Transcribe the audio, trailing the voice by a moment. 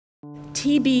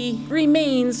TB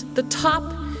remains the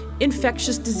top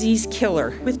infectious disease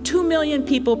killer, with 2 million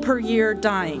people per year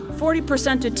dying.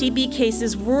 40% of TB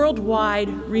cases worldwide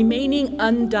remaining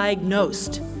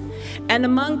undiagnosed. And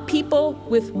among people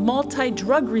with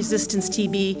multi-drug resistance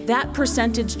TB, that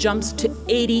percentage jumps to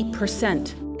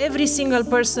 80%. Every single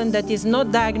person that is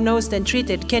not diagnosed and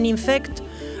treated can infect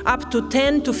up to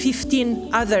 10 to 15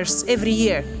 others every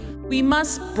year. We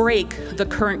must break the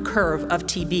current curve of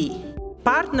TB.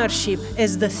 Partnership,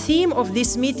 as the theme of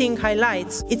this meeting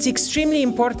highlights, it's extremely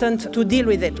important to deal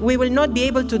with it. We will not be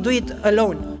able to do it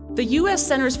alone. The U.S.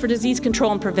 Centers for Disease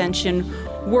Control and Prevention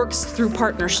works through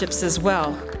partnerships as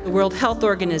well. The World Health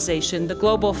Organization, the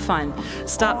Global Fund,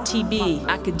 Stop TB,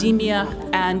 academia,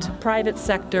 and private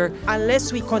sector.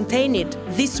 Unless we contain it,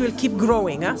 this will keep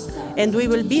growing, and we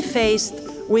will be faced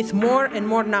with more and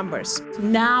more numbers.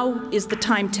 Now is the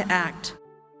time to act.